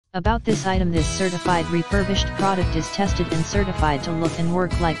About this item: this certified refurbished product is tested and certified to look and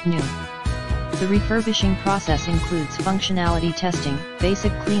work like new. The refurbishing process includes functionality testing,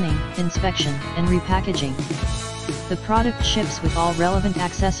 basic cleaning, inspection, and repackaging. The product ships with all relevant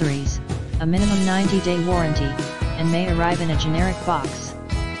accessories, a minimum 90-day warranty, and may arrive in a generic box.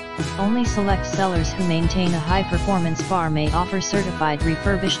 Only select sellers who maintain a high-performance bar may offer certified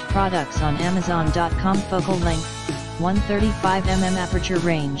refurbished products on Amazon.com. Focal length, 135mm aperture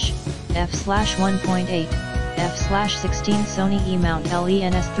range, f/1.8, f/16 Sony E-mount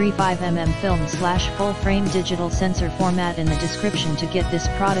lens 35mm film / full frame digital sensor format in the description to get this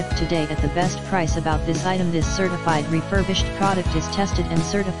product today at the best price. About this item: this certified refurbished product is tested and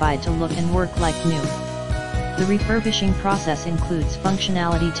certified to look and work like new. The refurbishing process includes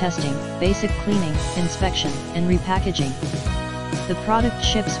functionality testing, basic cleaning, inspection, and repackaging. The product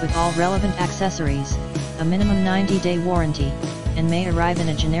ships with all relevant accessories, a minimum 90-day warranty, and may arrive in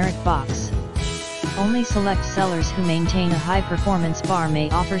a generic box. Only select sellers who maintain a high-performance bar may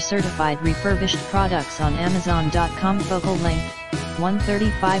offer certified refurbished products on Amazon.com. Focal length,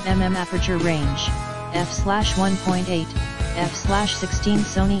 135mm aperture range, f/1.8, f/16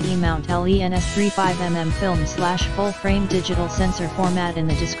 Sony E-mount lens 35mm film / full frame digital sensor format in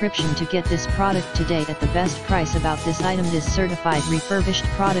the description to get this product today at the best price. About this item: this certified refurbished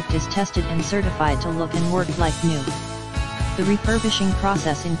product is tested and certified to look and work like new. The refurbishing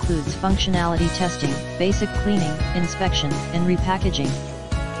process includes functionality testing, basic cleaning, inspection, and repackaging.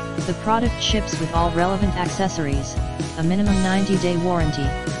 The product ships with all relevant accessories, a minimum 90-day warranty,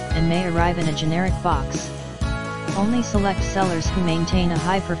 and may arrive in a generic box. Only select sellers who maintain a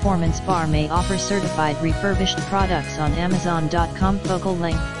high-performance bar may offer certified refurbished products on Amazon.com. Focal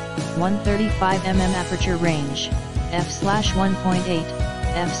length, 135mm aperture range, f/1.8,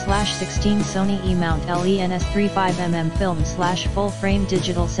 f/16 Sony E-mount lens 35mm film / full frame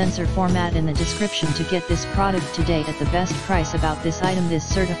digital sensor format in the description to get this product today at the best price. About this item: this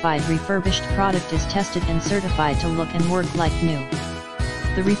certified refurbished product is tested and certified to look and work like new.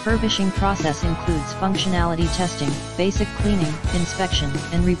 The refurbishing process includes functionality testing, basic cleaning, inspection,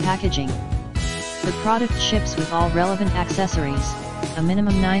 and repackaging. The product ships with all relevant accessories, a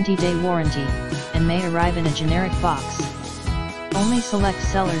minimum 90-day warranty, and may arrive in a generic box. Only select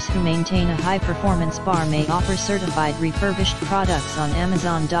sellers who maintain a high-performance bar may offer certified refurbished products on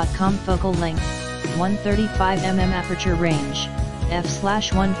Amazon.com. Focal length, 135mm aperture range,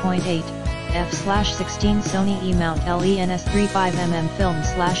 f/1.8, f/16 Sony E-mount lens 35mm film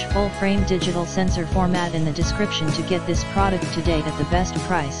 / full frame digital sensor format in the description to get this product today at the best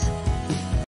price.